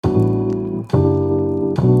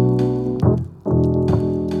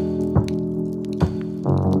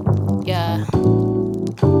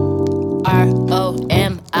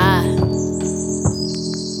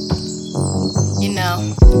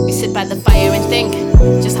and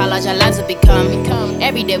think just how large our lives have become.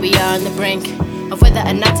 Every day we are on the brink of whether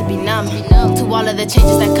or not to be numb to all of the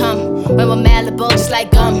changes that come when we're malleable just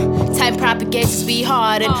like gum. Time propagates as we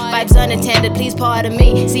harden, vibes unintended, please pardon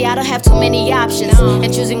me. See, I don't have too many options,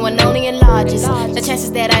 and choosing one only enlarges the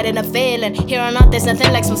chances that I'd end up failing. Here on earth there's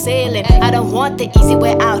nothing like smooth sailing. I don't want the easy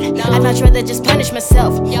way out, I'd much rather just punish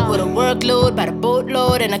myself with a workload by the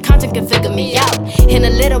boatload, and accountant can figure me out. In a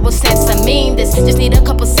literal sense I mean this, just need a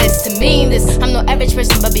couple cents to mean this. I'm no average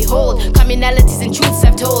person, but behold, communalities and truths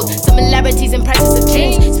I've told, similarities and prices of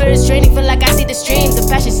change. Spirit's draining, feel like I see the streams,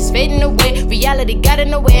 the passion is fading away, reality got in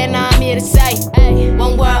the way, and now I'm here to say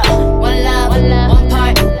one world, one love, one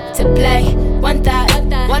part to play, one thought,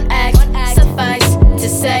 one act, suffice to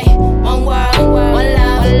say. One world, one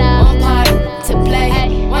love, one part to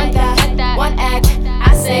play, one thought, one act,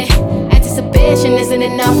 I say. Anticipation isn't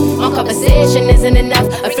enough, one conversation isn't enough,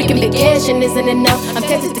 a freaking vacation isn't enough. I'm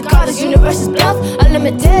tempted to call this universe's bluff. A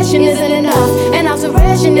limitation isn't enough, an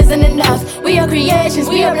observation isn't enough. We are creations,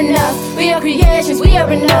 we are enough. We are creations, we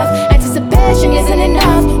are enough. Anticipation isn't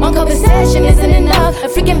enough, one conversation isn't enough, a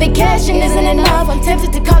freaking vacation isn't enough. I'm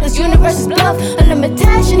tempted to call this universe's bluff. A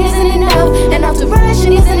limitation isn't enough, an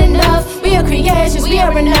observation isn't enough. We are creations, we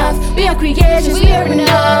are enough. We are creations, we are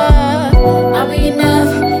enough. Are we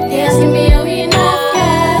enough? They're asking me, are we enough?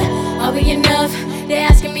 Yeah. Are we enough? They're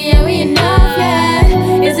asking me, are we enough?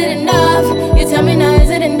 Yeah. Is it enough? You tell me now, is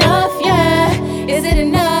it enough? Yeah. Is it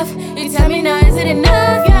enough? You tell me now, is it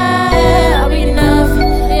enough? Yeah. Are we enough?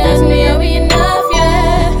 They ask me, are we enough?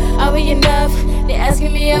 Yeah. Are we enough? They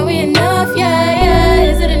asking me, are we enough? Yeah,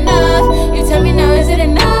 yeah. Is it enough? You tell me now, is it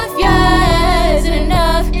enough? Yeah. Is it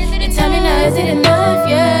enough? You tell me now, is it enough?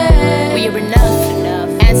 Yeah. We are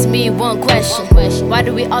enough. Answer me one question. Why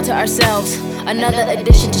do we alter ourselves? Another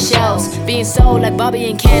addition to shelves. Being sold like Bobby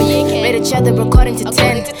and Ken, rate each other according to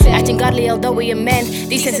 10. Acting godly although we amend,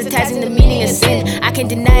 desensitizing the meaning of sin. I can't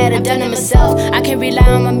deny it, I've done it myself. I can't rely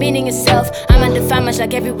on my meaning itself. I'm undefined much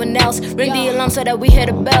like everyone else. Ring the alarm so that we hear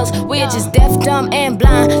the bells. We are just deaf, dumb, and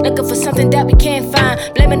blind, looking for something that we can't find,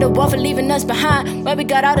 blaming the world for leaving us behind, where we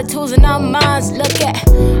got all the tools in our minds. Look at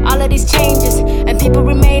all of these changes, and people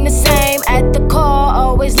remain the same. At the core,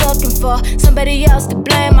 always looking for somebody else to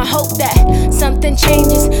blame. I hope that something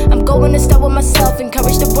changes. I'm going to start with myself,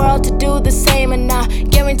 encourage the world to do the same, and I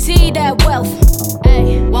guarantee that wealth.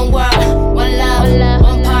 One world, one love,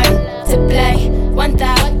 one part to play, one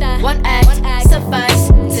thought, one act, suffice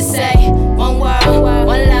to say. One world,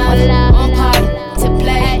 one love, one part to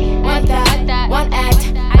play, one thought, one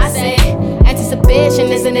act, I say. Anticipation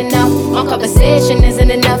isn't enough, one conversation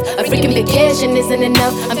isn't enough, a freaking vacation isn't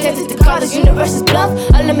enough. I'm tempted to call this universe's bluff.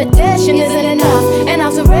 A limitation isn't enough, an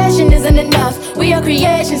observation isn't enough. We are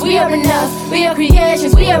creations, we are enough. We are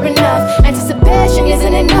creations, we are enough. Anticipation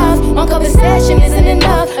isn't enough, one conversation isn't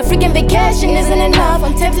enough, a freaking vacation isn't enough.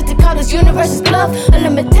 I'm tempted to call this universe's bluff. A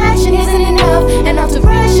limitation isn't enough, an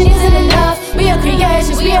observation isn't enough. We are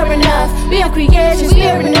creations, we are enough. We are creations, we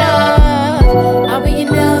are enough. Are we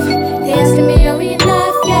enough? They asking me, are we enough?